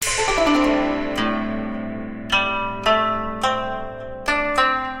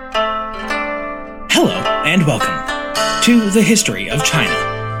and welcome to the History of China.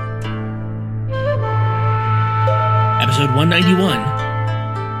 Episode 191,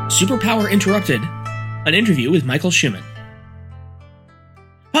 Superpower Interrupted, an interview with Michael Schuman.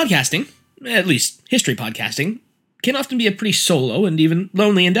 Podcasting, at least history podcasting, can often be a pretty solo and even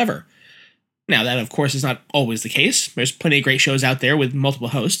lonely endeavor. Now, that of course is not always the case. There's plenty of great shows out there with multiple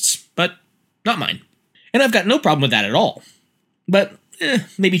hosts, but not mine. And I've got no problem with that at all. But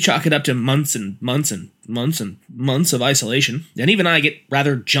maybe chalk it up to months and months and months and months of isolation. And even I get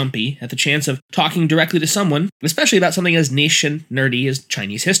rather jumpy at the chance of talking directly to someone, especially about something as niche and nerdy as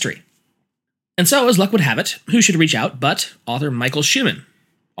Chinese history. And so, as luck would have it, who should reach out but author Michael Schuman,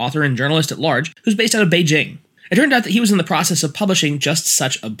 author and journalist at large, who's based out of Beijing. It turned out that he was in the process of publishing just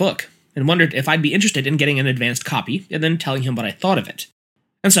such a book, and wondered if I'd be interested in getting an advanced copy, and then telling him what I thought of it.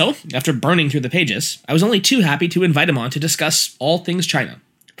 And so, after burning through the pages, I was only too happy to invite him on to discuss all things China,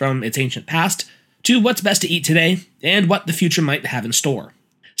 from its ancient past to what's best to eat today and what the future might have in store.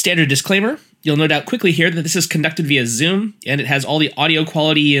 Standard disclaimer, you'll no doubt quickly hear that this is conducted via Zoom, and it has all the audio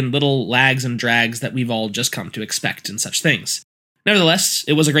quality and little lags and drags that we've all just come to expect in such things. Nevertheless,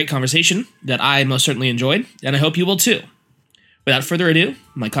 it was a great conversation that I most certainly enjoyed, and I hope you will too. Without further ado,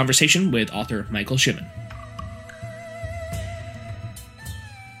 my conversation with author Michael Schuman.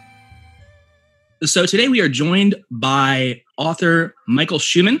 So today we are joined by author Michael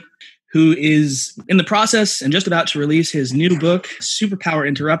Schuman, who is in the process and just about to release his new book, Superpower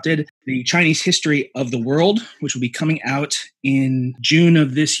Interrupted, The Chinese History of the World, which will be coming out in June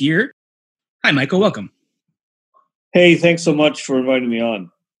of this year. Hi, Michael. Welcome. Hey, thanks so much for inviting me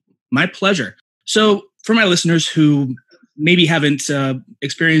on. My pleasure. So for my listeners who maybe haven't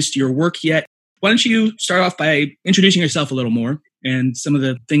experienced your work yet, why don't you start off by introducing yourself a little more and some of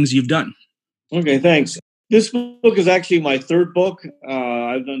the things you've done? Okay, thanks. This book is actually my third book.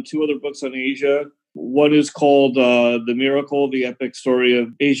 I've done two other books on Asia. One is called The Miracle, the epic story of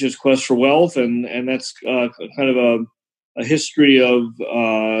Asia's quest for wealth, and that's kind of a history of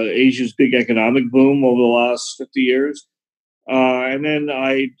Asia's big economic boom over the last 50 years. And then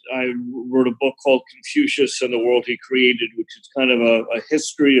I wrote a book called Confucius and the World He Created, which is kind of a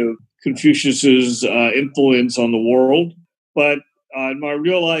history of Confucius's influence on the world. But in my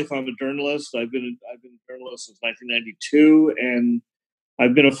real life, I'm a journalist. I've been a journalist since 1992, and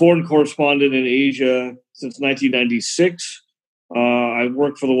I've been a foreign correspondent in Asia since 1996. I've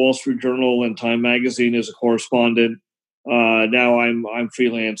worked for the Wall Street Journal and Time Magazine as a correspondent. Now I'm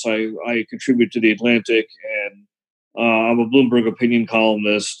freelance. I contribute to The Atlantic, and I'm a Bloomberg opinion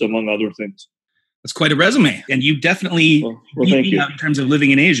columnist, among other things. That's quite a resume, and you definitely thank you. In terms of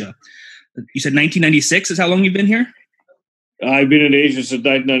living in Asia. You said 1996 is how long you've been here? I've been in Asia since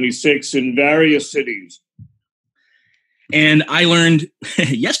 1996 in various cities. And I learned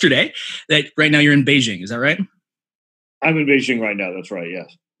yesterday that right now you're in Beijing. Is that right? I'm in Beijing right now. That's right,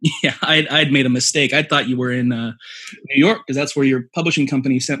 yes. Yeah, I'd made a mistake. I thought you were in New York because that's where your publishing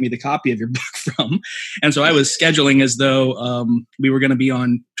company sent me the copy of your book from. And so I was scheduling as though we were going to be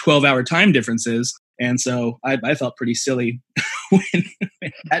on 12-hour time differences. And so I felt pretty silly.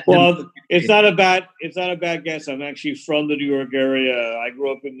 It's not a bad guess. I'm actually from the New York area. I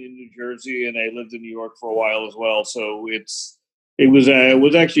grew up in New Jersey, and I lived in New York for a while as well. So it was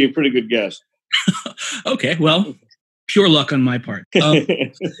actually a pretty good guess. Okay, well, pure luck on my part.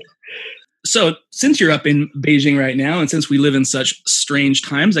 So since you're up in Beijing right now, and since we live in such strange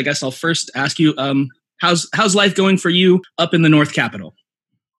times, I guess I'll first ask you, how's life going for you up in the North Capital?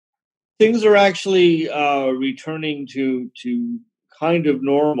 Things are actually returning to kind of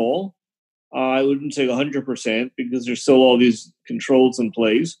normal. I wouldn't say 100% because there's still all these controls in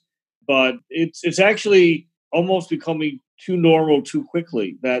place, but it's actually almost becoming too normal too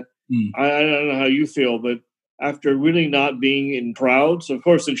quickly. That I don't know how you feel, but after really not being in crowds, of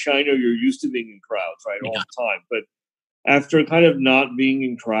course in China you're used to being in crowds, right, all the time. But after kind of not being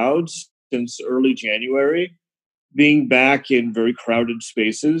in crowds since early January, being back in very crowded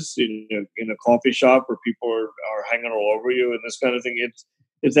spaces, in a coffee shop where people are hanging all over you and this kind of thing,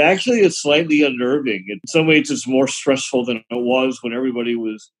 it's slightly unnerving. In some ways, it's more stressful than it was when everybody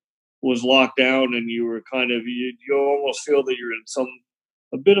was locked down, and you were kind of you almost feel that you're in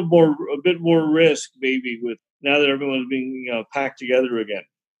a bit more risk maybe with now that everyone's being packed together again.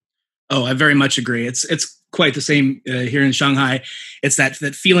 Oh, I very much agree. It's quite the same here in Shanghai. It's that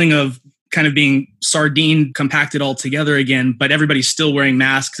feeling of kind of being sardine compacted all together again, but everybody's still wearing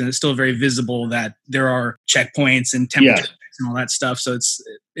masks, and it's still very visible that there are checkpoints and temperature checks and all that stuff. So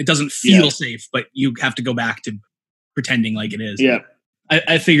it doesn't feel safe, but you have to go back to pretending like it is. Yeah.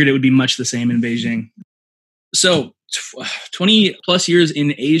 I figured it would be much the same in Beijing. So 20 plus years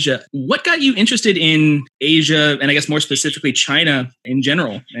in Asia. What got you interested in Asia, and I guess more specifically China in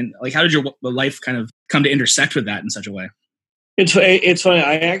general? And like, how did your life kind of come to intersect with that in such a way? It's funny.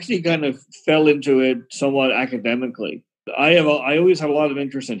 I actually kind of fell into it somewhat academically. I always have a lot of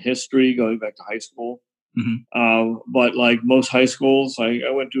interest in history going back to high school. But like most high schools, I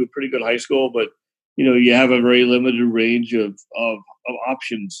went to a pretty good high school, but you have a very limited range of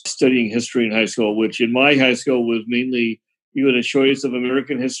options studying history in high school, which in my high school was mainly you had a choice of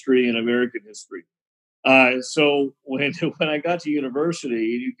American history and American history. So when I got to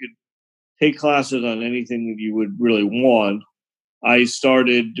university, you could take classes on anything that you would really want. I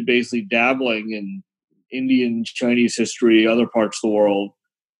started basically dabbling in Indian, Chinese history, other parts of the world,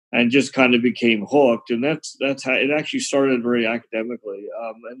 and just kind of became hooked. And that's how it actually started very academically.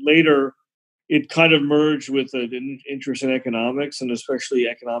 And later, it kind of merged with an interest in economics and especially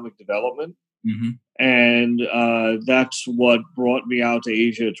economic development. And that's what brought me out to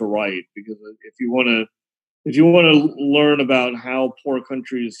Asia to write. Because if you want to learn about how poor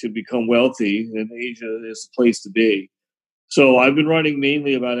countries can become wealthy, then Asia is the place to be. So I've been writing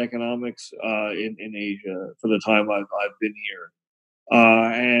mainly about economics in Asia for the time I've been here.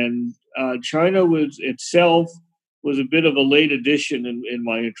 And China was a bit of a late addition in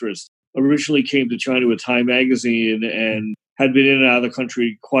my interest. Originally came to China with Time magazine and had been in and out of the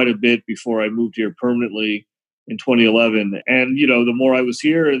country quite a bit before I moved here permanently in 2011. And the more I was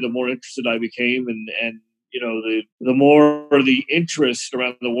here, the more interested I became, and the more the interest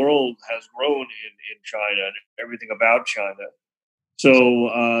around the world has grown in China and everything about China. So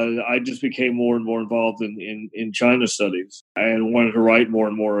I just became more and more involved in China studies and wanted to write more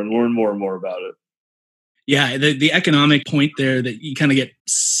and more and learn more and more about it. Yeah, the economic point there that you kind of get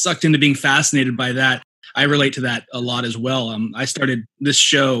sucked into being fascinated by that. I relate to that a lot as well. I started this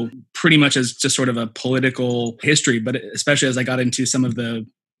show pretty much as just sort of a political history, but especially as I got into some of the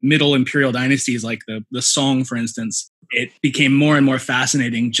middle imperial dynasties, like the Song, for instance, it became more and more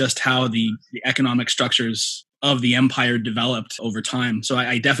fascinating just how the economic structures of the empire developed over time. So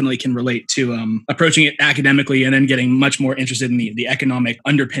I definitely can relate to approaching it academically and then getting much more interested in the economic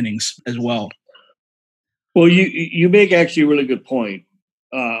underpinnings as well. Well, you make actually a really good point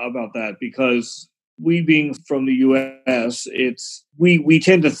about that, because we being from the U.S., we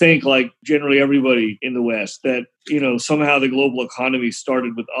tend to think, like generally everybody in the West, that somehow the global economy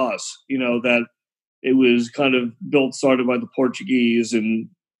started with us. That it was kind of started by the Portuguese and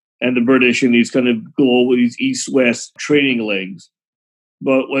the British and these kind of global, these East-West trading links.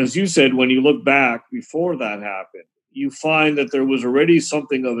 But as you said, when you look back before that happened, you find that there was already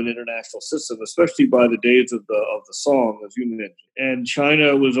something of an international system, especially by the days of the Song, as you mentioned. And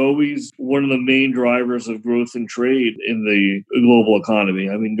China was always one of the main drivers of growth and trade in the global economy.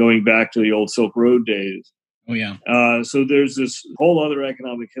 I mean, going back to the old Silk Road days. Oh, yeah. So there's this whole other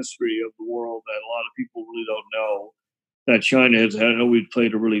economic history of the world that a lot of people really don't know that China has always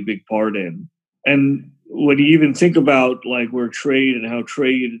played a really big part in. And when you even think about like where trade and how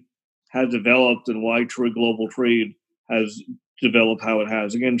trade has developed and why global trade has developed how it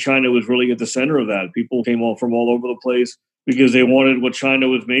has. Again, China was really at the center of that. People came from all over the place because they wanted what China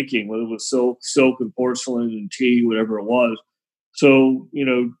was making, whether it was silk and porcelain and tea, whatever it was. So,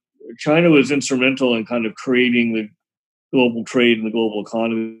 China was instrumental in kind of creating the global trade and the global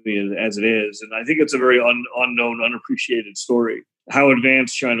economy as it is. And I think it's a very unknown, unappreciated story, how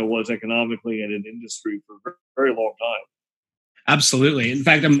advanced China was economically and in industry for a very long time. Absolutely. In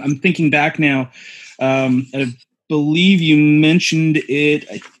fact, I'm thinking back now. I believe you mentioned it.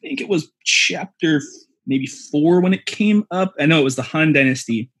 I think it was chapter maybe 4 when it came up. I know it was the Han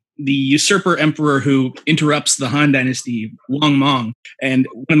Dynasty, the usurper emperor who interrupts the Han Dynasty, Wang Mang. And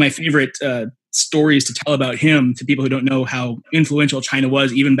one of my favorite stories to tell about him to people who don't know how influential China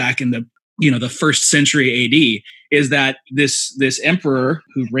was even back in the first century AD is that this emperor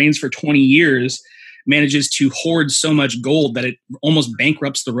who reigns for 20 years manages to hoard so much gold that it almost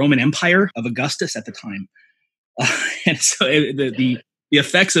bankrupts the Roman Empire of Augustus at the time. And so the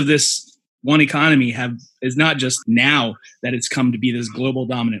effects of this one economy is not just now that it's come to be this global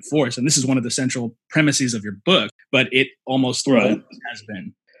dominant force. And this is one of the central premises of your book, but it almost always has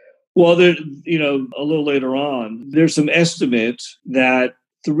been. Well, a little later on, there's some estimates that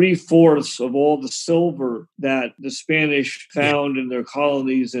 3/4 of all the silver that the Spanish found in their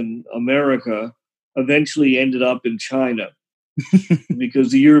colonies in America eventually ended up in China.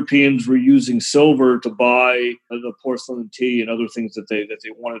 Because the Europeans were using silver to buy the porcelain and tea and other things that they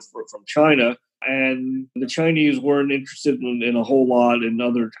wanted from China. And the Chinese weren't interested in a whole lot in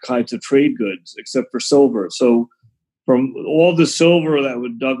other kinds of trade goods except for silver. So from all the silver that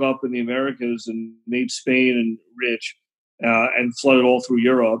was dug up in the Americas and made Spain and rich, and flooded all through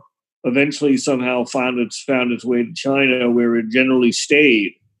Europe, eventually somehow found its way to China, where it generally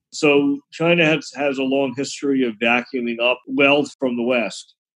stayed. So China has a long history of vacuuming up wealth from the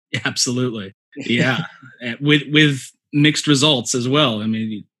West. Absolutely. Yeah. with mixed results as well. I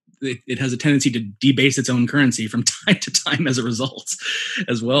mean, it has a tendency to debase its own currency from time to time as a result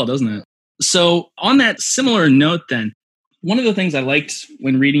as well, doesn't it? So on that similar note then, one of the things I liked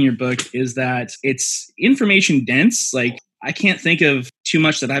when reading your book is that it's information dense. Like, I can't think of too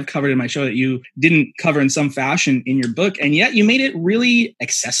much that I've covered in my show that you didn't cover in some fashion in your book, and yet you made it really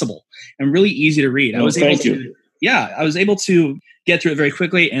accessible and really easy to read. I was able to get through it very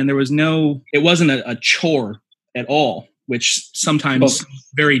quickly, and it wasn't a chore at all, which sometimes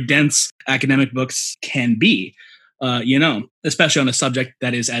very dense academic books can be. Especially on a subject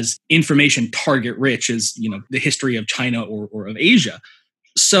that is as information target rich as, the history of China or of Asia.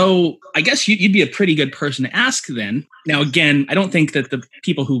 So I guess you'd be a pretty good person to ask then. Now, again, I don't think that the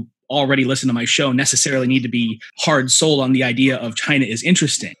people who already listen to my show necessarily need to be hard sold on the idea of China is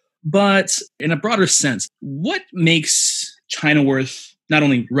interesting. But in a broader sense, what makes China worth not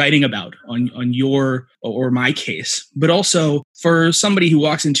only writing about on your or my case, but also for somebody who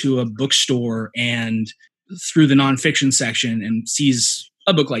walks into a bookstore and through the nonfiction section and sees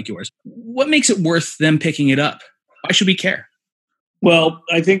a book like yours? What makes it worth them picking it up? Why should we care? Well,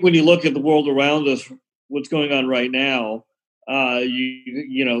 I think when you look at the world around us, what's going on right now,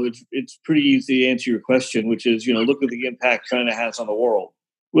 it's pretty easy to answer your question, which is, look at the impact China has on the world.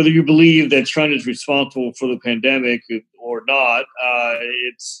 Whether you believe that China is responsible for the pandemic or not,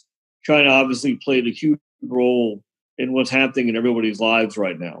 China obviously played a huge role in what's happening in everybody's lives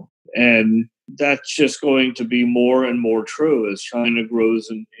right now. And that's just going to be more and more true as China grows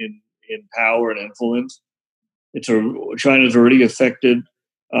in power and influence. China's already affected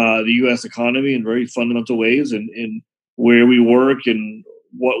the U.S. economy in very fundamental ways, in where we work and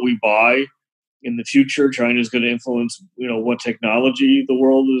what we buy. In the future, China is going to influence, what technology the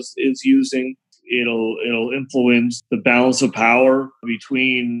world is using. It'll influence the balance of power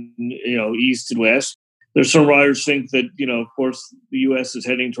between, East and West. There's some writers think that, of course, the U.S. is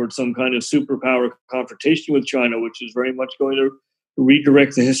heading towards some kind of superpower confrontation with China, which is very much going to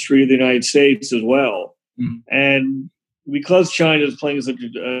redirect the history of the United States as well. Mm-hmm. And because China is playing such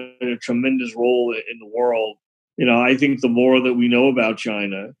a tremendous role in the world, I think the more that we know about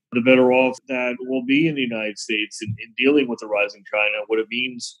China, the better off that we'll be in the United States in dealing with the rising China, what it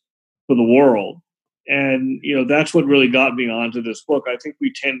means for the world. And, that's what really got me onto this book. I think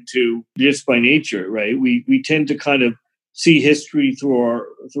we tend to, just by nature, right? We tend to kind of see history through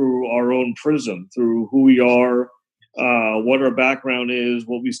our own prism, through who we are, what our background is,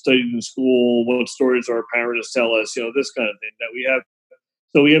 what we studied in school, what stories our parents tell us, this kind of thing that we have.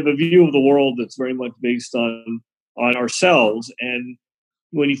 So we have a view of the world that's very much based on ourselves. And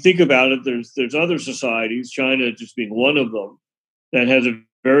when you think about it, there's other societies, China just being one of them, that has a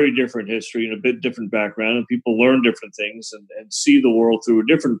very different history and a bit different background, and people learn different things and see the world through a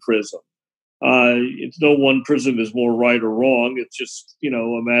different prism. It's no one prism is more right or wrong. It's just, a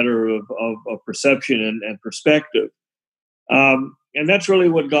matter of perception and perspective. And that's really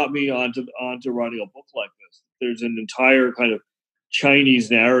what got me onto writing a book like this. There's an entire kind of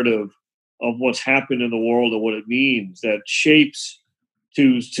Chinese narrative of what's happened in the world and what it means that shapes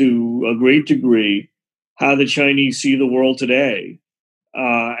to a great degree how the Chinese see the world today.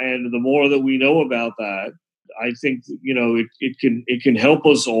 And the more that we know about that, I think, it can help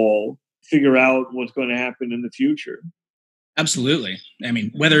us all figure out what's going to happen in the future. Absolutely. I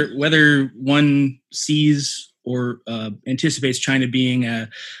mean, whether one sees or anticipates China being a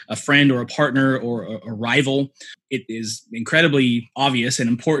friend or a partner or a rival, it is incredibly obvious and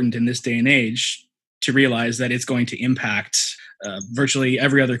important in this day and age to realize that it's going to impact virtually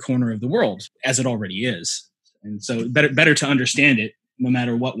every other corner of the world, as it already is. And so better to understand it, no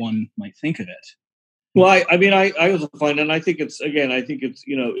matter what one might think of it. Well, I also find, and I think it's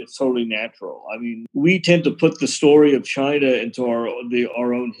it's totally natural. I mean, we tend to put the story of China into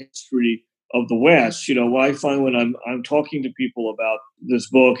our own history of the West. What I find when I'm talking to people about this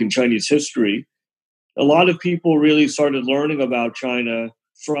book and Chinese history, a lot of people really started learning about China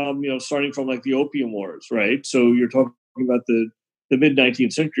from, starting from like the Opium Wars, right? So you're talking about the mid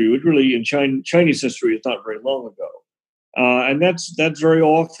 19th century, which really in Chinese history is not very long ago. And that's very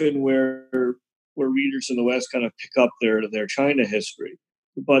often where readers in the West kind of pick up their China history.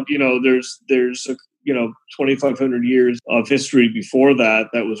 But there's 2,500 years of history before that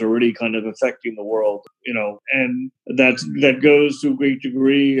was already kind of affecting the world. And that goes to a great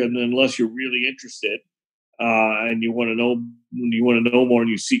degree. And unless you're really interested, and you want to know more, and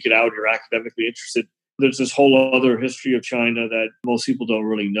you seek it out, you're academically interested. There's this whole other history of China that most people don't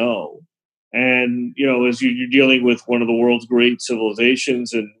really know. And, as you're dealing with one of the world's great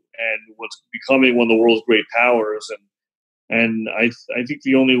civilizations and what's becoming one of the world's great powers. And I think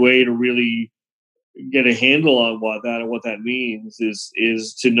the only way to really get a handle on what that means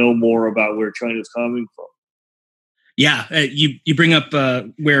is to know more about where China's coming from. Yeah, you bring up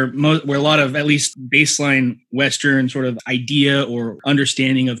where a lot of at least baseline Western sort of idea or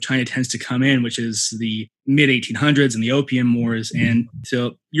understanding of China tends to come in, which is the mid 1800s and the Opium Wars. And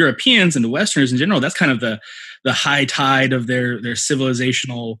to Europeans and to Westerners in general, that's kind of the high tide of their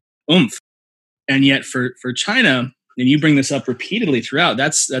civilizational oomph. And yet for China, and you bring this up repeatedly throughout,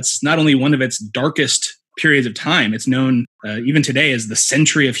 that's not only one of its darkest periods of time. It's known even today as the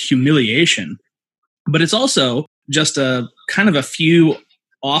century of humiliation, but it's also just a kind of a few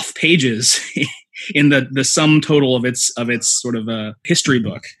off pages in the sum total of its sort of a history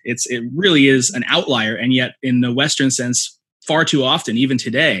book. It really is an outlier, and yet in the Western sense, far too often, even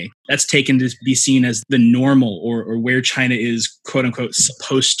today, that's taken to be seen as the normal or where China is, quote unquote,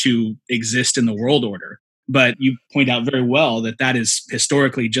 supposed to exist in the world order. But you point out very well that is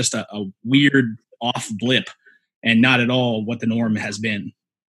historically just a weird off blip and not at all what the norm has been.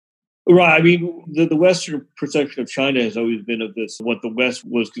 Right. I mean, the Western perception of China has always been of this, what the West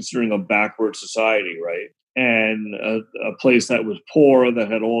was considering a backward society, right? And a place that was poor,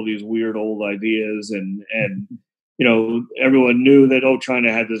 that had all these weird old ideas. And everyone knew that,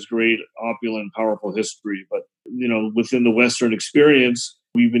 China had this great, opulent, powerful history. But, within the Western experience,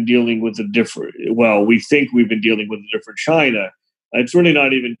 we've been dealing with we think we've been dealing with a different China. It's really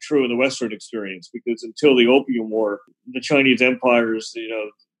not even true in the Western experience, because until the Opium War, the Chinese empires,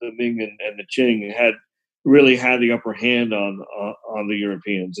 the Ming and the Qing really had the upper hand on the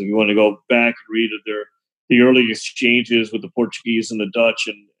Europeans. If you want to go back and read the early exchanges with the Portuguese and the Dutch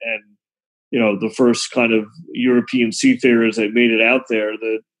and the first kind of European seafarers that made it out there,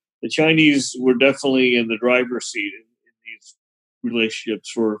 the Chinese were definitely in the driver's seat in these relationships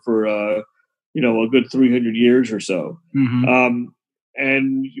for a good 300 years or so. Mm-hmm.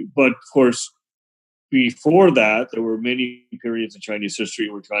 But of course, before that, there were many periods in Chinese history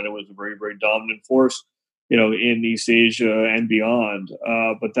where China was a very, very dominant force, in East Asia and beyond.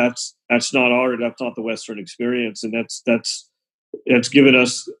 But that's not the Western experience, and that's given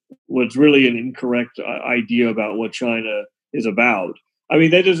us what's really an incorrect idea about what China is about. I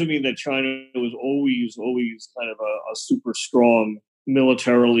mean, that doesn't mean that China was always kind of a super strong,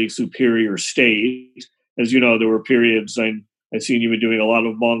 militarily superior state. As you know, there were periods. I've seen you been doing a lot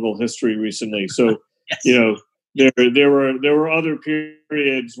of Mongol history recently, so. Yes. There were other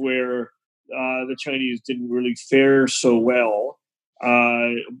periods where the Chinese didn't really fare so well.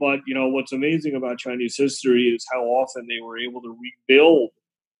 But what's amazing about Chinese history is how often they were able to rebuild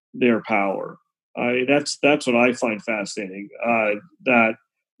their power. That's what I find fascinating.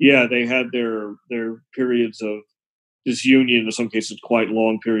 They had their periods of disunion, in some cases quite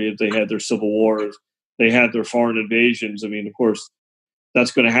long periods. They had their civil wars. They had their foreign invasions. I mean, of course,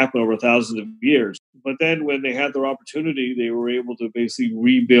 that's going to happen over thousands of years. But then when they had their opportunity, they were able to basically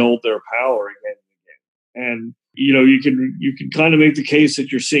rebuild their power again and again. And, you can kind of make the case that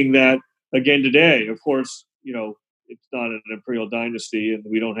you're seeing that again today. Of course, it's not an imperial dynasty and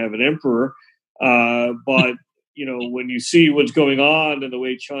we don't have an emperor. But, when you see what's going on and the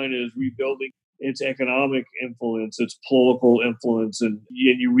way China is rebuilding its economic influence, its political influence, and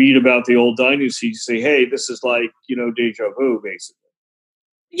you read about the old dynasties, you say, hey, this is like, deja vu, basically.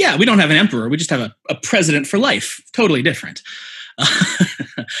 Yeah, we don't have an emperor. We just have a president for life. Totally different.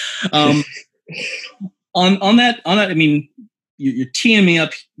 On that, I mean, you're teeing me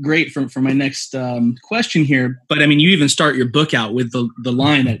up great for my next question here. But I mean, you even start your book out with the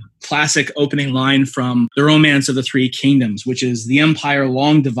line, that classic opening line from The Romance of the Three Kingdoms, which is, "The empire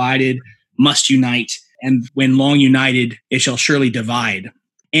long divided must unite, and when long united, it shall surely divide."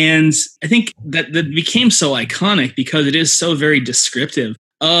 And I think that became so iconic because it is so very descriptive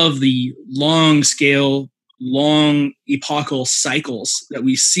of the long scale, long epochal cycles that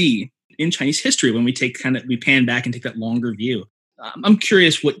we see in Chinese history when we pan back and take that longer view. I'm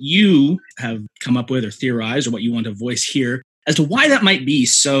curious what you have come up with or theorized, or what you want to voice here as to why that might be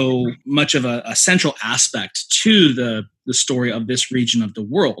so much of a central aspect to the story of this region of the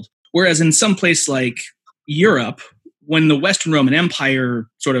world. Whereas in some place like Europe, when the Western Roman Empire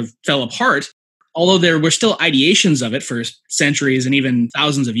sort of fell apart, although there were still ideations of it for centuries and even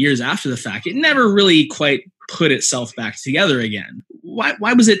thousands of years after the fact, it never really quite put itself back together again. Why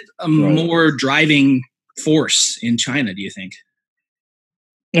was it a more driving force in China, do you think?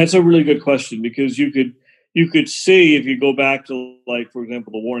 That's a really good question, because you could you could see if you go back to, like, for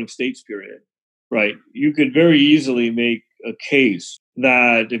example, the Warring States period, right? You could very easily make a case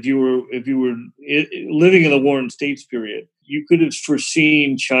that if you were living in the Warring States period, you could have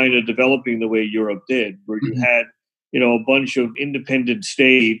foreseen China developing the way Europe did, where you Mhm. had, a bunch of independent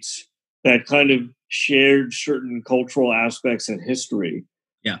states that kind of shared certain cultural aspects and history,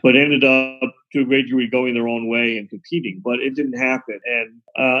 Yeah. but ended up to a great degree going their own way and competing. But it didn't happen. And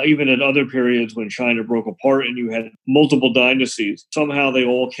even in other periods when China broke apart and you had multiple dynasties, somehow they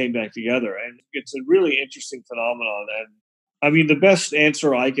all came back together. And it's a really interesting phenomenon. And I mean, the best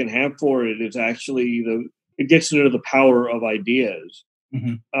answer I can have for it is actually it gets into the power of ideas.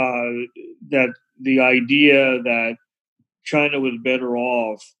 Mhm. That the idea that China was better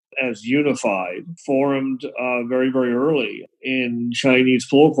off as unified formed very, very early in Chinese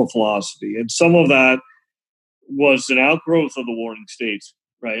political philosophy. And some of that was an outgrowth of the Warring States,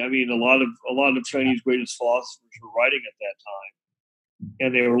 right? I mean, a lot of Chinese greatest philosophers were writing at that time,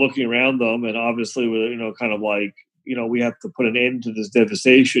 and they were looking around them, and obviously, were kind of like, we have to put an end to this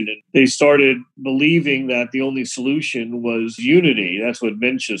devastation. And they started believing that the only solution was unity. That's what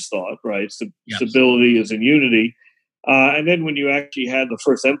Mencius thought, right? Yes. Stability is in unity. And then when you actually had the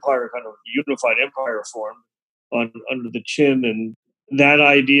first empire, kind of unified empire formed under the Qin, and that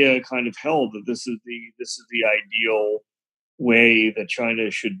idea kind of held that this is the ideal way that China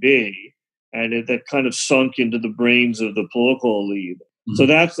should be, and that kind of sunk into the brains of the political elite. Mhm. So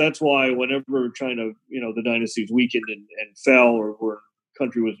that's why whenever China, the dynasties weakened and fell, or where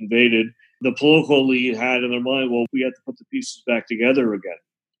country was invaded, the political elite had in their mind, well, we have to put the pieces back together again.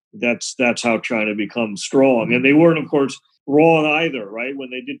 That's how China becomes strong. And they weren't, of course, wrong either, right? When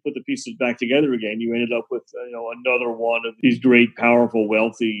they did put the pieces back together again, you ended up with another one of these great, powerful,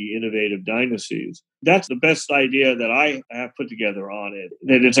 wealthy, innovative dynasties. That's the best idea that I have put together on it.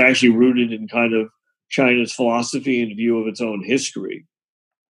 That it's actually rooted in kind of China's philosophy and view of its own history.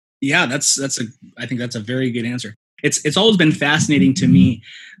 Yeah, I think that's a very good answer. It's always been fascinating to me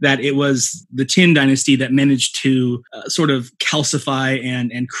that it was the Qin dynasty that managed to sort of calcify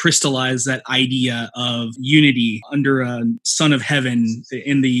and crystallize that idea of unity under a son of heaven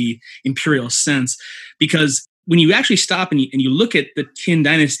in the imperial sense. Because when you actually stop and you look at the Qin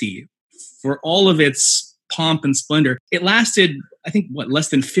dynasty, for all of its pomp and splendor, it lasted, I think, less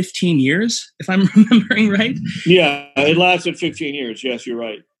than 15 years, if I'm remembering right? Yeah, it lasted 15 years. Yes, you're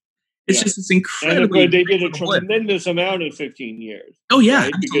right. It's Yeah. just this And incredibly they did a blip. tremendous amount in 15 years. Oh yeah,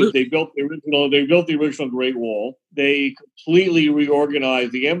 Right? Because absolutely. they built the original Great Wall. They completely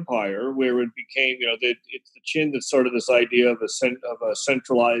reorganized the empire, where it became, it's the Qin that started this idea of a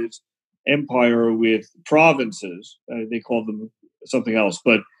centralized empire with provinces. They called them something else,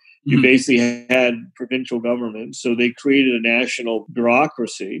 but you Mhm. basically had provincial governments. So they created a national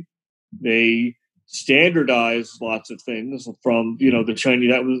bureaucracy. They standardized lots of things from, the Chinese.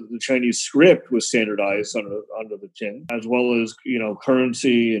 That was the Chinese script was standardized under the Qin, as well as,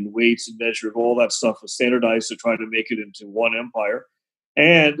 currency and weights and measures. All that stuff was standardized to try to make it into one empire.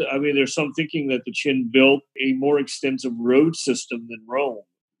 And I mean, there's some thinking that the Qin built a more extensive road system than Rome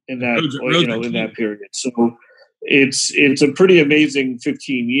in The that, roads are in key. that period. So it's a pretty amazing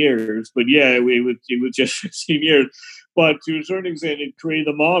 15 years. But yeah, it was just 15 years. But to a certain extent, it created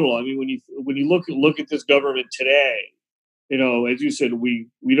a model. I mean, when you look at this government today, as you said, we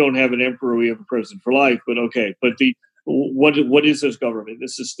don't have an emperor, we have a president for life. But okay, but what is this government?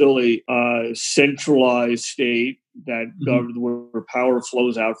 This is still a centralized state that Mhm. where power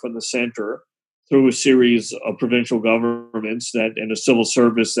flows out from the center through a series of provincial governments and a civil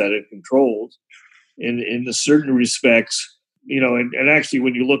service that it controls. In the certain respects, and actually,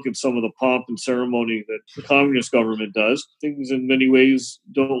 when you look at some of the pomp and ceremony that the communist government does, things in many ways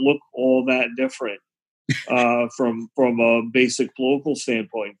don't look all that different from a basic political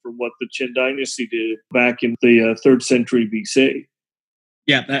standpoint from what the Qin dynasty did back in the 3rd century BC.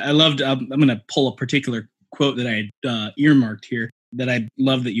 Yeah, I loved. I'm going to pull a particular quote that I had earmarked here that I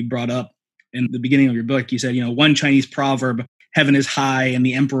love that you brought up in the beginning of your book. You said, one Chinese proverb, "Heaven is high and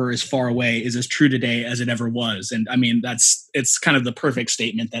the emperor is far away," is as true today as it ever was. And I mean, it's kind of the perfect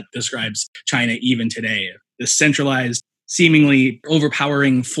statement that describes China even today. This centralized, seemingly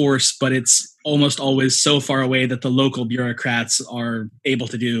overpowering force, but it's almost always so far away that the local bureaucrats are able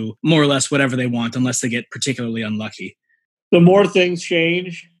to do more or less whatever they want, unless they get particularly unlucky. The more things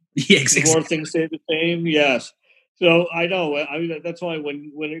change, Yeah, the more things stay the same. Yes. So I know. I mean, that's why when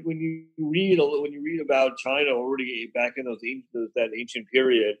you read about China already back in that ancient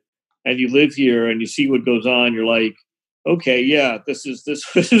period, and you live here and you see what goes on, you're like, okay, yeah, this was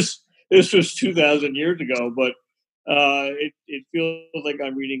 2,000 years ago, but it feels like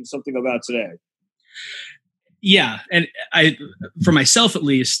I'm reading something about today. Yeah, and for myself at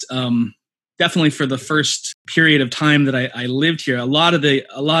least, definitely for the first period of time that I lived here, a lot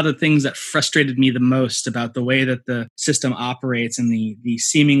of things that frustrated me the most about the way that the system operates and the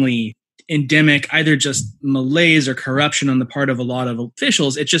seemingly endemic either just malaise or corruption on the part of a lot of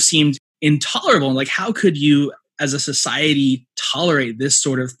officials, it just seemed intolerable. Like, how could you as a society tolerate this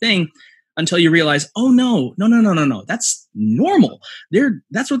sort of thing? Until you realize, oh no, that's normal.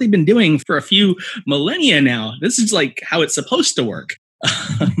 That's what they've been doing for a few millennia now. This is like how it's supposed to work.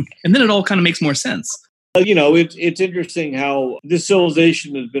 And then it all kind of makes more sense. It's interesting how this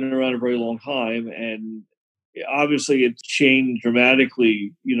civilization has been around a very long time, and obviously it's changed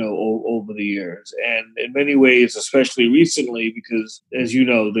dramatically, over the years, and in many ways, especially recently, because as you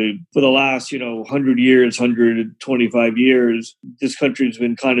know, for the last 100 years, 125 years, this country's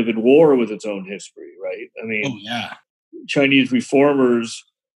been kind of in war with its own history, right? I mean, oh yeah, Chinese reformers,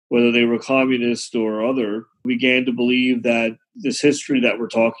 whether they were communist or other, began to believe that this history that we're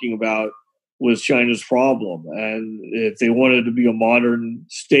talking about was China's problem. And if they wanted to be a modern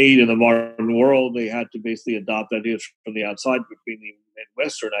state in the modern world, they had to basically adopt ideas from the outside between the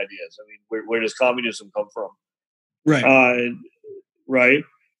Western ideas. I mean, where does communism come from? Right. Right.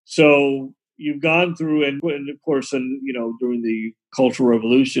 So you've gone through, and of course, during the Cultural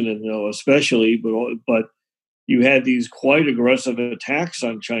Revolution, and especially, but you had these quite aggressive attacks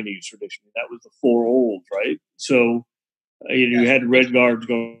on Chinese tradition. That was the Four Olds, right? So you had Red Guards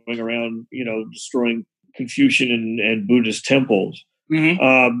going around, destroying Confucian and Buddhist temples.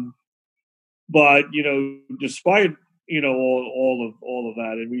 Mm-hmm. But despite all of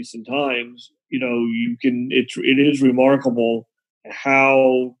that in recent times, it is remarkable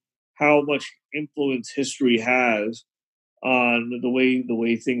how much influence history has on the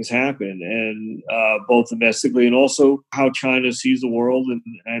way things happen, and both domestically and also how China sees the world,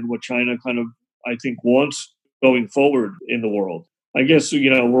 and what China kind of, I think, wants going forward in the world. I guess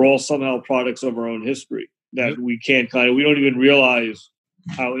we're all somehow products of our own history that we don't even realize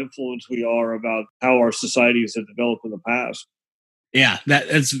how influenced we are about how our societies have developed in the past. Yeah,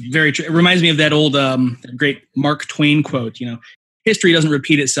 that's very true. It reminds me of that old great Mark Twain quote, history doesn't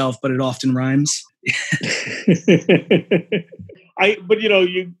repeat itself, but it often rhymes. But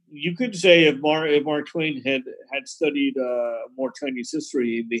you could say if Mark Twain had studied more Chinese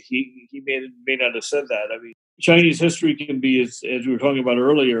history, he may not have said that. I mean, Chinese history can be, as we were talking about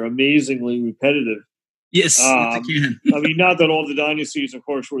earlier, amazingly repetitive. Yes, it can. I mean, not that all the dynasties, of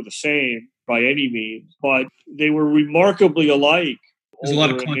course, were the same by any means, but they were remarkably alike. There's a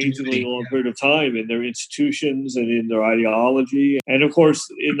lot of over an continuity. amazingly long period of time in their institutions and in their ideology, and of course,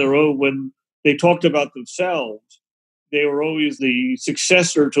 in their own, when they talked about themselves, they were always the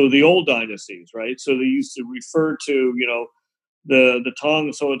successor to the old dynasties, right? So they used to refer to, the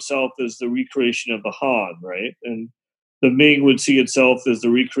Tang saw itself as the recreation of the Han, right? And the Ming would see itself as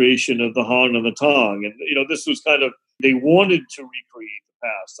the recreation of the Han and the Tang. And, this was kind of, they wanted to recreate the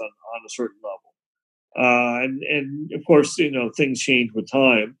past on a certain level. And of course, things change with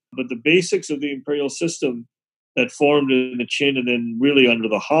time. But the basics of the imperial system that formed in the Qin and then really under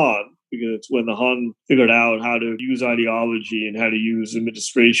the Han, because it's when the Han figured out how to use ideology and how to use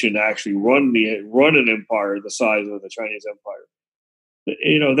administration to actually run an empire the size of the Chinese empire.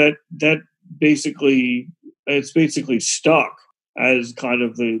 That basically, it's basically stuck as kind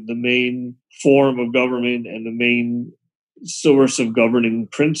of the main form of government and the main source of governing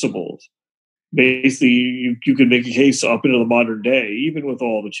principles. Basically, you could make a case up into the modern day, even with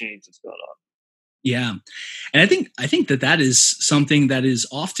all the change that's gone on. Yeah. And I think that is something that is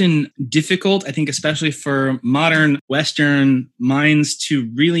often difficult, I think, especially for modern Western minds to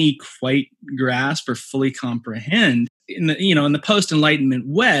really quite grasp or fully comprehend. In the post-Enlightenment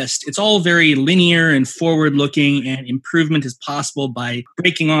West, it's all very linear and forward-looking, and improvement is possible by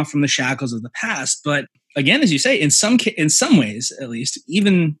breaking off from the shackles of the past. But again, as you say, in some ways, at least,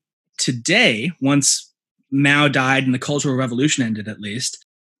 even today, once Mao died and the Cultural Revolution ended, at least,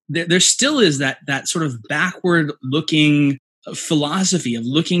 there still is that sort of backward looking philosophy of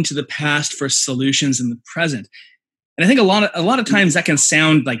looking to the past for solutions in the present. And I think a lot of times that can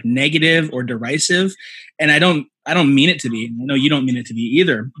sound like negative or derisive, and I don't mean it to be. I know you don't mean it to be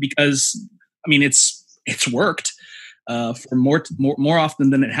either, because I mean it's worked for more often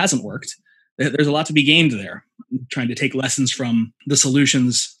than it hasn't worked. There's a lot to be gained there, trying to take lessons from the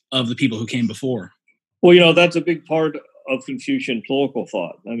solutions of the people who came before. Well, that's a big part of Confucian political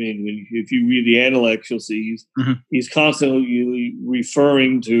thought. I mean, if you read the Analects, you'll see he's constantly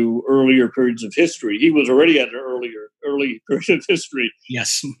referring to earlier periods of history. He was already at an early period of history.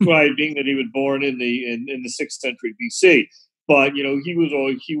 Yes, right, being that he was born in the 6th century BC. But he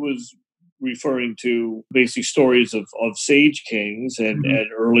was referring to basically stories of sage kings and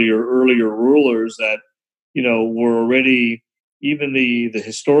earlier rulers that, were already, even the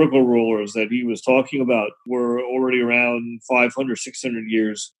historical rulers that he was talking about were already around 500, 600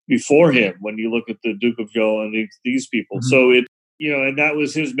 years before him when you look at the Duke of Zhou and these people. So and that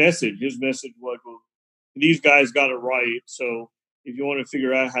was his message. His message was, well, these guys got it right. So if you want to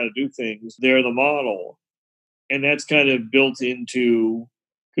figure out how to do things, they're the model. And that's kind of built into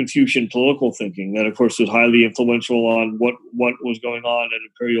Confucian political thinking that, of course, was highly influential on what was going on at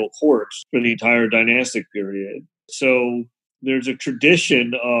imperial courts for the entire dynastic period. So there's a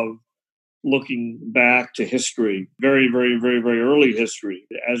tradition of looking back to history, very, very, very, very early history,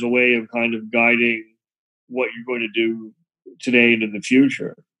 as a way of kind of guiding what you're going to do today and in the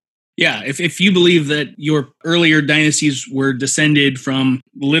future. Yeah, if you believe that your earlier dynasties were descended from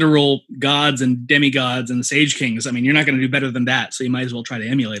literal gods and demigods and the sage kings, I mean, you're not going to do better than that. So you might as well try to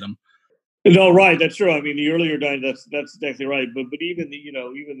emulate them. No, right, that's true. I mean, the earlier dynasties, that's exactly right. But even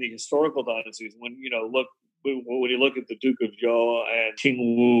the historical dynasties, when you look at the Duke of Zhou and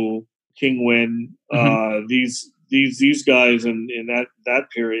King Wu, King Wen, these guys in that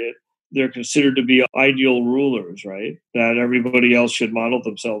period, they're considered to be ideal rulers, right? That everybody else should model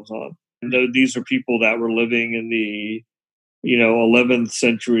themselves on. And these are people that were living in the 11th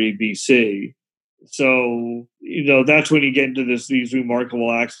century BC. So that's when you get into these remarkable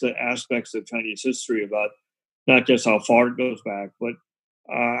aspects of Chinese history about not just how far it goes back, but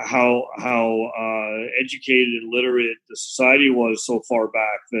how educated and literate the society was so far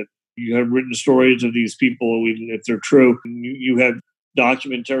back that you have written stories of these people, even if they're true. You have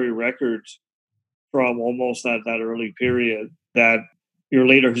documentary records from almost that early period that your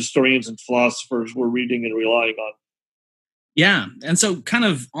later historians and philosophers were reading and relying on. Yeah. And so kind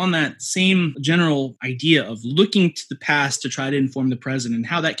of on that same general idea of looking to the past to try to inform the present and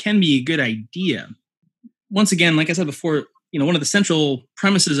how that can be a good idea. Once again, like I said before, one of the central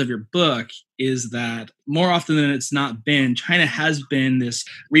premises of your book is that more often than it's not been, China has been this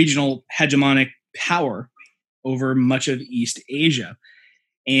regional hegemonic power over much of East Asia.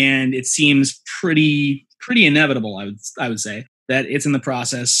 And it seems pretty inevitable, I would say, that it's in the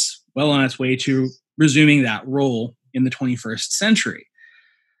process, well on its way to resuming that role in the 21st century.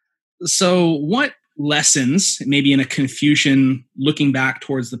 So what lessons, maybe in a Confucian looking back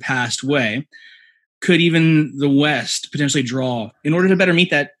towards the past way, could even the West potentially draw in order to better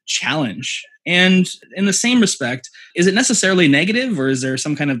meet that challenge? And in the same respect, is it necessarily negative, or is there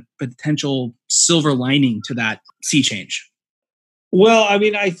some kind of potential silver lining to that sea change? Well, I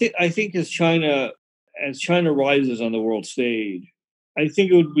mean, I think as China rises on the world stage, I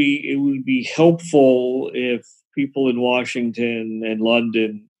think it would be helpful if people in Washington and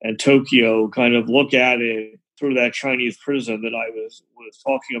London and Tokyo kind of look at it through that Chinese prism that I was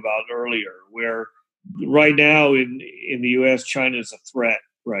talking about earlier, where right now in the U.S., China is a threat,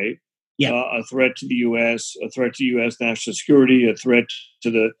 right? Yeah. A threat to the U.S., a threat to U.S. national security, a threat to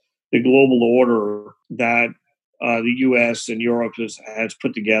the global order that the U.S. and Europe has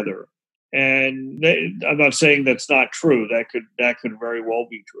put together. And I'm not saying that's not true. That could very well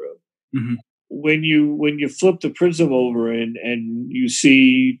be true. Mm-hmm. When you flip the prism over and you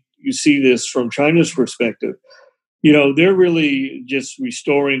see this from China's perspective, they're really just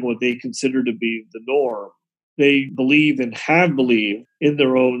restoring what they consider to be the norm. They believe and have believed in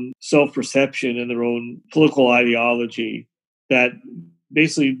their own self-perception and their own political ideology that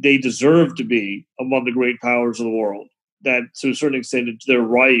basically they deserve to be among the great powers of the world. That to a certain extent, they're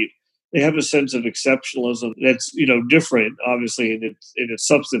right. They have a sense of exceptionalism that's different, obviously in its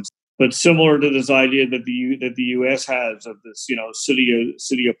substance, but similar to this idea that the U.S. has of this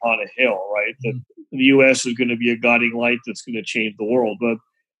city upon a hill, right? That the U.S. is going to be a guiding light that's going to change the world. But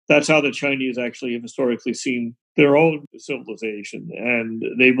that's how the Chinese actually have historically seen their own civilization, and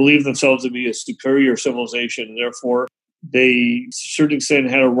they believe themselves to be a superior civilization, and therefore they, to a certain extent,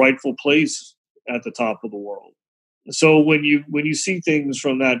 had a rightful place at the top of the world. So when you see things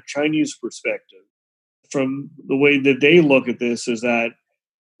from that Chinese perspective, from the way that they look at this, is that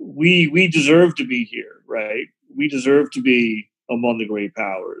we deserve to be here, right? We deserve to be among the great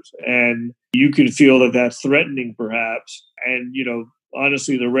powers, and you can feel that that's threatening, perhaps. And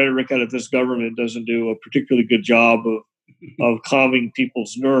honestly, the rhetoric out of this government doesn't do a particularly good job of calming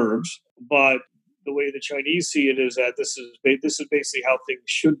people's nerves. But the way the Chinese see it is that this is basically how things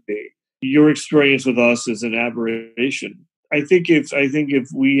should be. Your experience with us is an aberration. I think if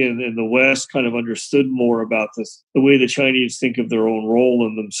we in the West kind of understood more about this, the way the Chinese think of their own role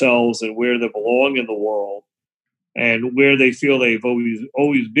in themselves and where they belong in the world, and where they feel they've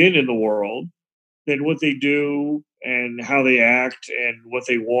always been in the world, then what they do and how they act and what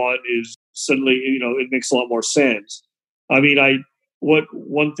they want is suddenly, it makes a lot more sense. I mean,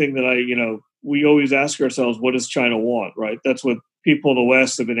 one thing that we always ask ourselves, what does China want, right? That's what people in the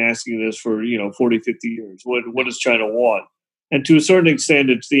West have been asking this for, 40, 50 years. What does China want? And to a certain extent,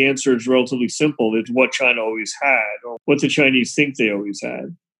 the answer is relatively simple. It's what China always had, or what the Chinese think they always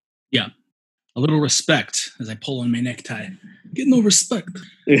had. Yeah. A little respect as I pull on my necktie. Get no respect.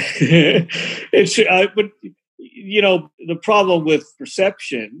 But the problem with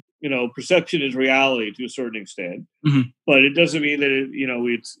perception, perception is reality to a certain extent, but it doesn't mean that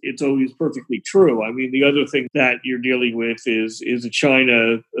it's always perfectly true. I mean, the other thing that you're dealing with is a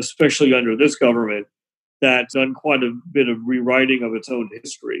China, especially under this government, that's done quite a bit of rewriting of its own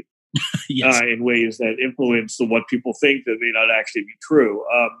history. Yes. In ways that influence what people think that may not actually be true.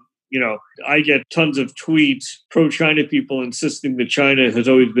 I get tons of tweets, pro-China people insisting that China has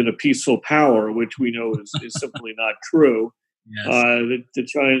always been a peaceful power, which we know is simply not true. Yes.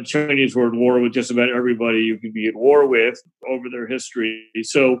 The Chinese were at war with just about everybody you could be at war with over their history.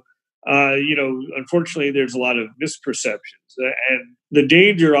 So, unfortunately, there's a lot of misperceptions. And the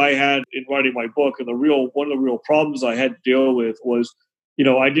danger I had in writing my book, and one of the real problems I had to deal with was,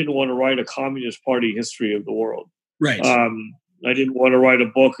 I didn't want to write a Communist Party history of the world. Right. I didn't want to write a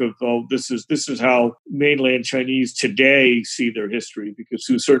book of, this is how mainland Chinese today see their history, because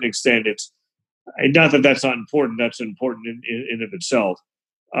to a certain extent, it's not that that's not important. That's important in of itself,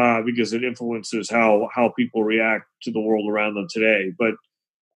 because it influences how people react to the world around them today. But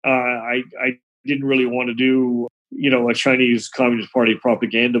I didn't really want to do, a Chinese Communist Party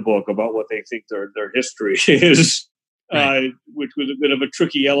propaganda book about what they think their history is. Right. Which was a bit of a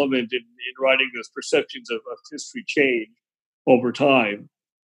tricky element in writing those perceptions of history change over time.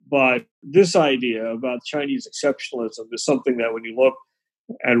 But this idea about Chinese exceptionalism is something that when you look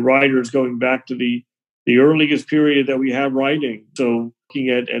at writers going back to the earliest period that we have writing, so looking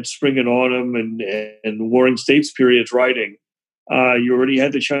at Spring and Autumn and Warring States periods writing, you already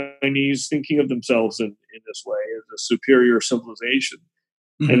had the Chinese thinking of themselves in this way as a superior civilization.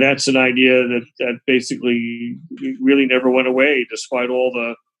 Mm-hmm. And that's an idea that basically really never went away, despite all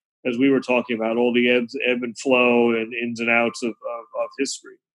the, as we were talking about, all the ebb and flow and ins and outs of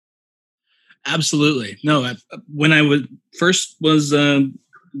history. Absolutely. No, when I was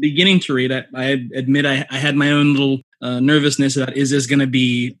beginning to read, I admit I had my own little nervousness about, is this going to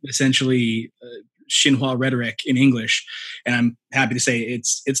be essentially Xinhua rhetoric in English? And I'm happy to say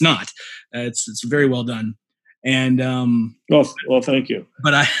it's not. It's very well done. And well, thank you.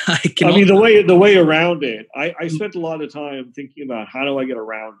 But I mean, the way around it, I spent a lot of time thinking about how do I get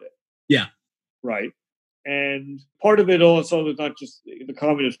around it. Yeah. Right. And part of it also is not just the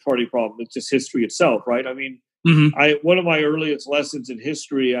Communist Party problem; it's just history itself, right? I mean, one of my earliest lessons in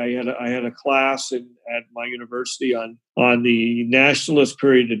history, I had a class at my university on the nationalist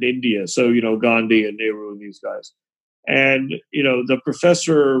period in India. So Gandhi and Nehru and these guys, and the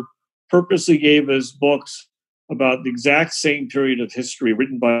professor purposely gave us books about the exact same period of history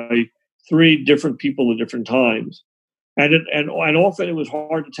written by three different people at different times. And often it was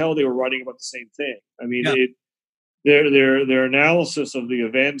hard to tell they were writing about the same thing. I mean, their analysis of the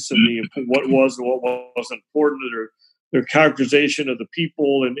events and what was and what wasn't important, their characterization of the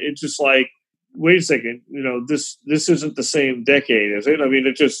people, and it's just like, wait a second, this isn't the same decade, is it? I mean,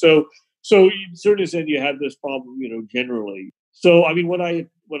 it's just so. Certainly, said you have this problem, generally. So, I mean, what I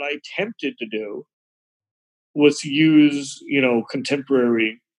attempted to do was to use,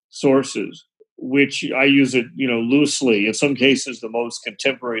 contemporary sources, which I use it, loosely. In some cases, the most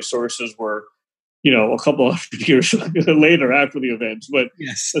contemporary sources were, a couple of years later after the events, but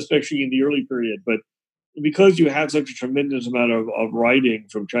yes, especially in the early period. But because you have such a tremendous amount of writing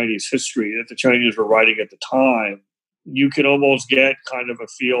from Chinese history that the Chinese were writing at the time, you can almost get kind of a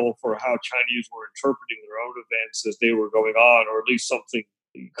feel for how Chinese were interpreting their own events as they were going on, or at least something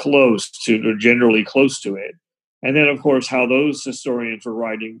close to, or generally close to it. And then, of course, how those historians were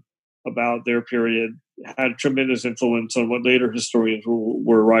writing about their period had tremendous influence on what later historians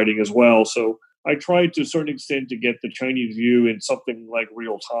were writing as well. So I tried to a certain extent to get the Chinese view in something like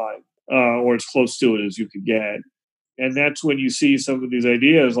real time, or as close to it as you could get. And that's when you see some of these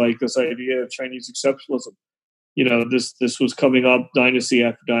ideas, like this idea of Chinese exceptionalism. This was coming up dynasty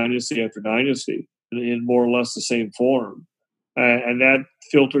after dynasty after dynasty in more or less the same form. And that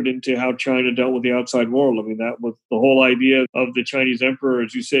filtered into how China dealt with the outside world. I mean, that was the whole idea of the Chinese emperor,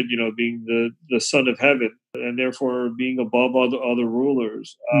 as you said, being the son of heaven and therefore being above other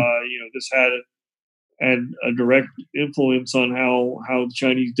rulers. This had a direct influence on how the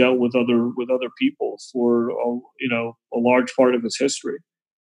Chinese dealt with other peoples for a large part of its history.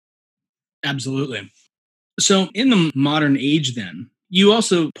 Absolutely. So in the modern age, then, You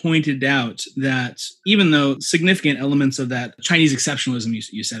also pointed out that even though significant elements of that Chinese exceptionalism,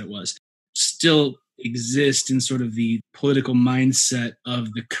 you said it was, still exist in sort of the political mindset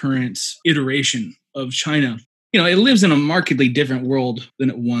of the current iteration of China, it lives in a markedly different world than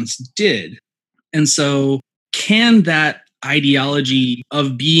it once did. And so can that ideology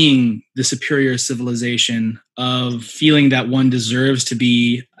of being the superior civilization, of feeling that one deserves to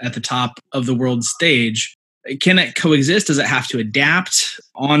be at the top of the world stage, can it coexist? Does it have to adapt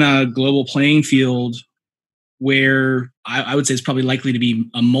on a global playing field where I would say it's probably likely to be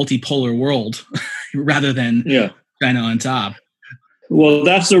a multipolar world rather than China on top? Well,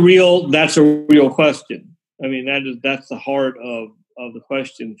 that's a real question. I mean, that's the heart of the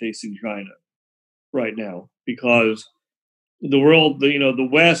question facing China right now, because the world, the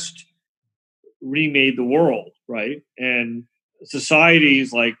West remade the world, right? And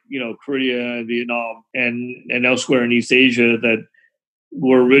societies like, Korea, Vietnam, and elsewhere in East Asia that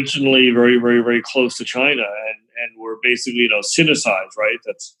were originally very, very, very close to China and were basically, Sinicized, right?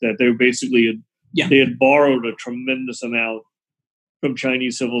 That they were basically, they had borrowed a tremendous amount from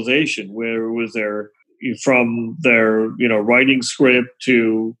Chinese civilization, where it was from their, writing script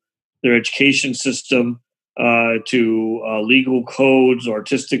to their education system, to legal codes,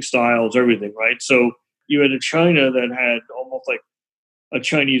 artistic styles, everything, right? So you had a China that had almost like a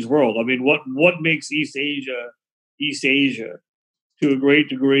Chinese world. I mean, what makes East Asia? To a great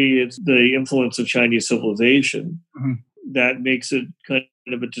degree, it's the influence of Chinese civilization that makes it kind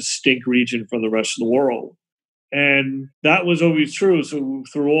of a distinct region from the rest of the world. And that was always true. So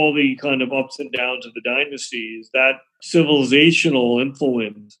through all the kind of ups and downs of the dynasties, that civilizational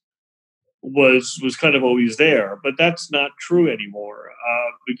influence was kind of always there. But that's not true anymore,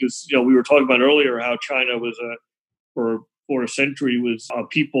 because we were talking about earlier how China was for a century was a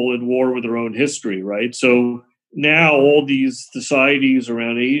people in war with their own history, right? So now all these societies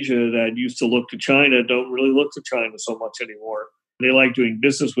around Asia that used to look to China don't really look to China so much anymore. They like doing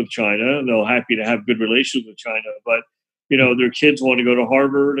business with China, and they're happy to have good relations with China. But their kids want to go to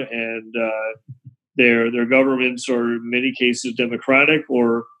Harvard, and their governments are in many cases democratic,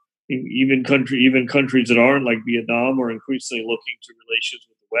 or even countries that aren't, like Vietnam, are increasingly looking to relations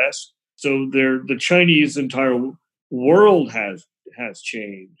with the West. So the Chinese entire world has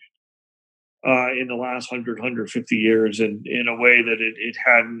changed in the last 150 years in a way that it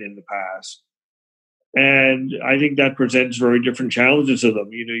hadn't in the past. And I think that presents very different challenges to them.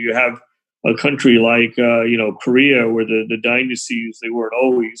 You have a country like, Korea, where the dynasties, they weren't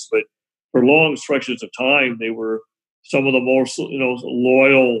always, but for long stretches of time, they were some of the more,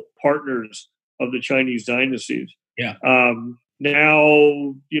 loyal partners of the Chinese dynasties. Yeah.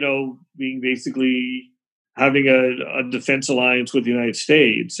 Now, being basically having a defense alliance with the United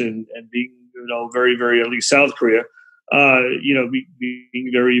States and being, very, very, at least South Korea, being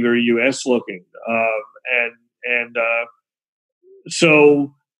very, very U.S. looking.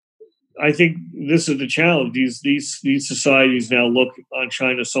 So I think this is the challenge. These societies now look on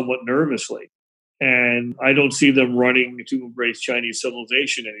China somewhat nervously. And I don't see them running to embrace Chinese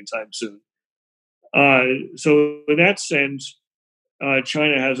civilization anytime soon. So in that sense,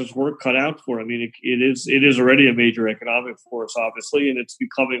 China has its work cut out for it. I mean, it is already a major economic force, obviously, and it's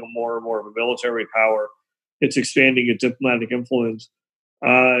becoming more and more of a military power. It's expanding its diplomatic influence,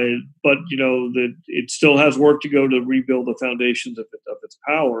 but that it still has work to go to rebuild the foundations of its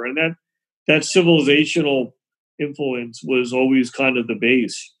power, and that civilizational influence was always kind of the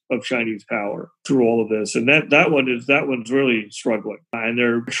base of Chinese power through all of this, and that one's really struggling, and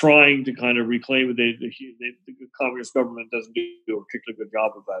they're trying to kind of reclaim it. The communist government doesn't do a particularly good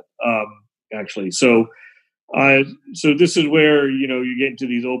job of that, actually. So this is where you get into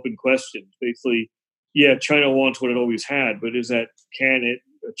these open questions. Basically, yeah, China wants what it always had, but can it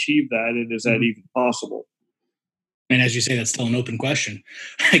achieve that, and is that even possible? And as you say, that's still an open question.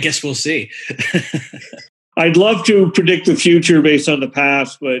 I guess we'll see. I'd love to predict the future based on the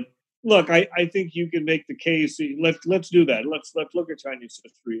past, but look, I think you can make the case. Let's do that. Let's look at Chinese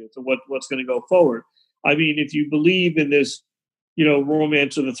history as to what's going to go forward. I mean, if you believe in this,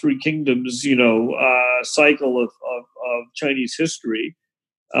 romance of the three kingdoms, cycle of Chinese history,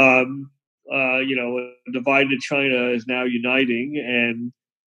 a divided China is now uniting, and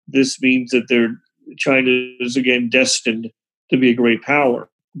this means that China is again destined to be a great power.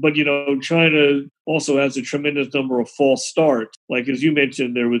 But China also has a tremendous number of false starts. Like, as you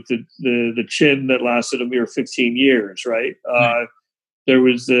mentioned, there was the Qin that lasted a mere 15 years, right? There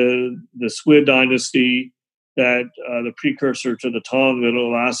was the Sui dynasty, that the precursor to the Tang, that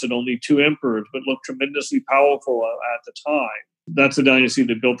lasted only 2 emperors, but looked tremendously powerful at the time. That's the dynasty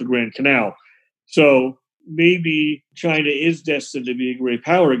that built the Grand Canal. So maybe China is destined to be a great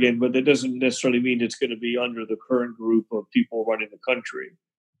power again, but that doesn't necessarily mean it's going to be under the current group of people running the country.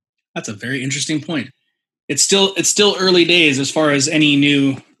 That's a very interesting point. It's still early days as far as any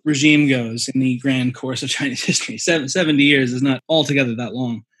new regime goes in the grand course of Chinese history. 70 years is not altogether that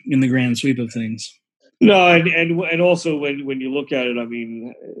long in the grand sweep of things. No, and also when you look at it, I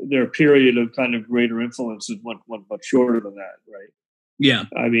mean, their period of kind of greater influence is much shorter than that, right? Yeah.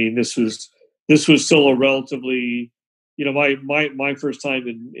 I mean, this was still a relatively, my first time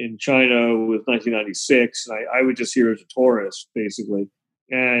in China was 1996, and I would just hear as a tourist, basically.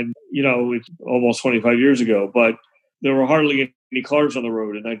 And, it's almost 25 years ago, but there were hardly any cars on the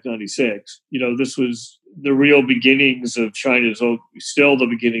road in 1996. This was the real beginnings of still the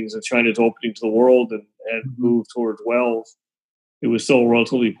beginnings of China's opening to the world and move towards wealth. It was still a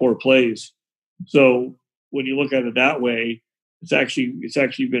relatively poor place. So when you look at it that way, it's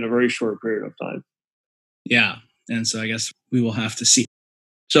actually been a very short period of time. Yeah. And so I guess we will have to see.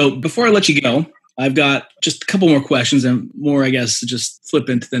 So before I let you go, I've got just a couple more questions and more, I guess, just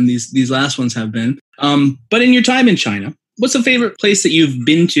flippant than these last ones have been. But in your time in China, what's the favorite place that you've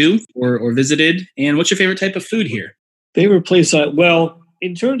been to or visited? And what's your favorite type of food here? Favorite place? Well,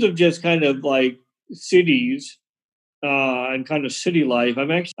 in terms of just kind of like cities and kind of city life,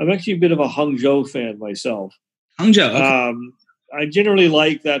 I'm actually a bit of a Hangzhou fan myself. Hangzhou. Okay. I generally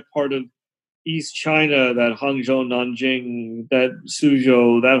like that part of East China, that Hangzhou, Nanjing, that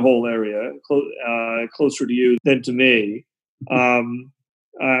Suzhou, that whole area, closer to you than to me.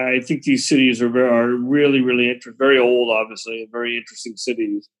 I think these cities are really, really interesting, very old, obviously, and very interesting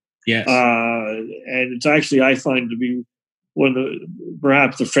cities. Yes. And it's actually, I find, to be one of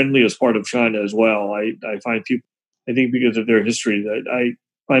perhaps the friendliest part of China as well. I find people, I think because of their history, that I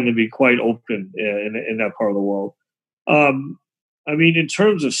find them to be quite open in that part of the world. I mean, in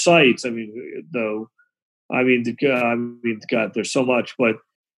terms of sites, God, there's so much, but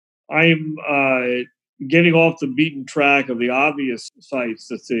I'm getting off the beaten track of the obvious sites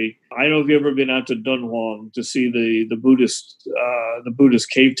to see. I don't know if you've ever been out to Dunhuang to see the Buddhist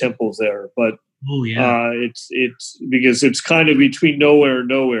cave temples there, but it's because it's kind of between nowhere and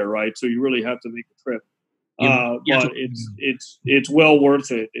nowhere, right? So you really have to make a trip. But it's well worth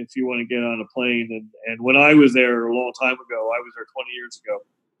it if you want to get on a plane. And when I was there a long time ago, I was there 20 years ago,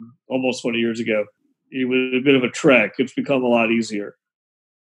 almost 20 years ago. It was a bit of a trek. It's become a lot easier.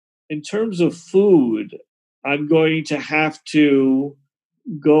 In terms of food, I'm going to have to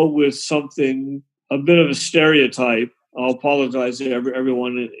go with something, a bit of a stereotype. I'll apologize to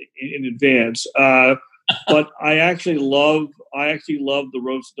everyone in advance. But I actually love the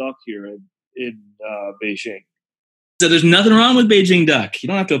roast duck here in Beijing. So there's nothing wrong with Beijing duck. You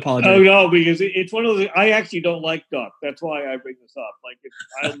don't have to apologize. Oh no, because it's one of the. I actually don't like duck. That's why I bring this up. Like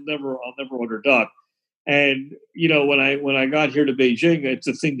I'll never order duck. And when I got here to Beijing, it's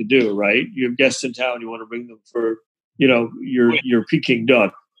a thing to do, right? You have guests in town, you want to bring them for your Peking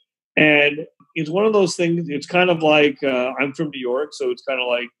duck, and it's one of those things. It's kind of like I'm from New York, so it's kind of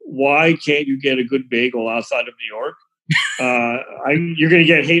like, why can't you get a good bagel outside of New York? You're going to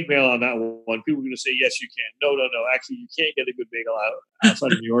get hate mail on that one. People are going to say, yes, you can. No. Actually, you can't get a good bagel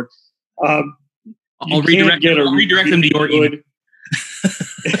outside of New York. I'll redirect them to your email.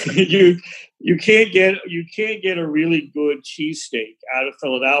 You can't get a really good cheesesteak out of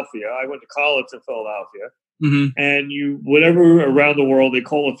Philadelphia. I went to college in Philadelphia, and whatever around the world they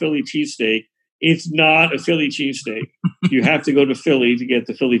call a Philly cheesesteak, it's not a Philly cheesesteak. You have to go to Philly to get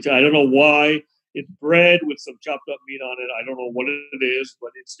the Philly. I don't know why. It's bread with some chopped up meat on it. I don't know what it is,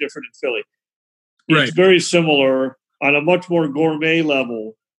 but it's different in Philly. It's very similar on a much more gourmet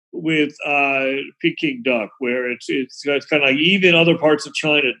level with Peking duck, where it's kind of like even other parts of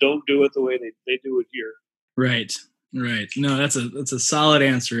China don't do it the way they do it here. Right. No, that's a solid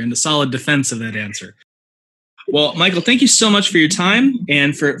answer and a solid defense of that answer. Well, Michael, thank you so much for your time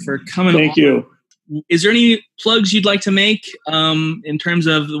and for coming. Thank you. Is there any plugs you'd like to make in terms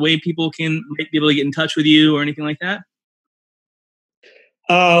of the way people can be able to get in touch with you or anything like that?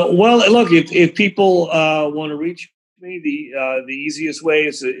 Well, look, if people want to reach me, the easiest way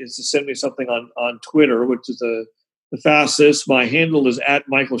is to send me something on Twitter, which is the fastest. My handle is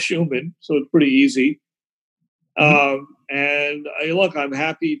 @Michael Schuman, so it's pretty easy. And look, I'm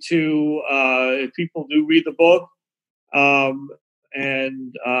happy to if people do read the book.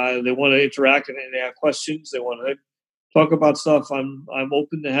 And they want to interact and they have questions, they want to talk about stuff. I'm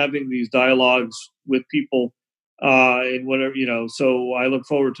open to having these dialogues with people and whatever, so I look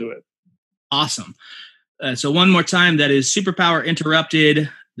forward to it. Awesome. So one more time, that is Superpower Interrupted,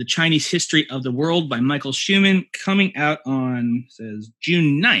 The Chinese History of the World by Michael Schuman, coming out on, says,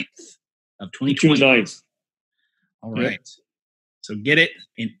 June 9th of 2020. June 9th. All right. So get it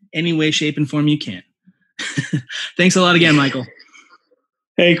in any way, shape, and form you can. Thanks a lot again, Michael.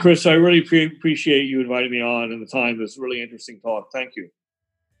 Hey, Chris, I really appreciate you inviting me on and the time. This really interesting talk. Thank you.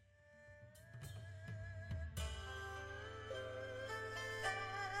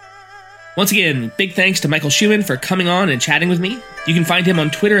 Once again, big thanks to Michael Schuman for coming on and chatting with me. You can find him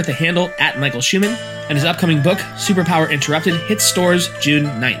on Twitter at the handle @MichaelSchuman, and his upcoming book, Superpower Interrupted, hits stores June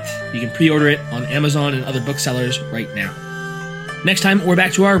 9th. You can pre-order it on Amazon and other booksellers right now. Next time, we're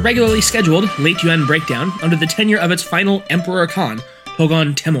back to our regularly scheduled Late Yuan breakdown under the tenure of its final Emperor Khan,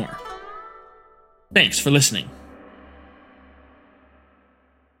 Togon Temur. Thanks for listening.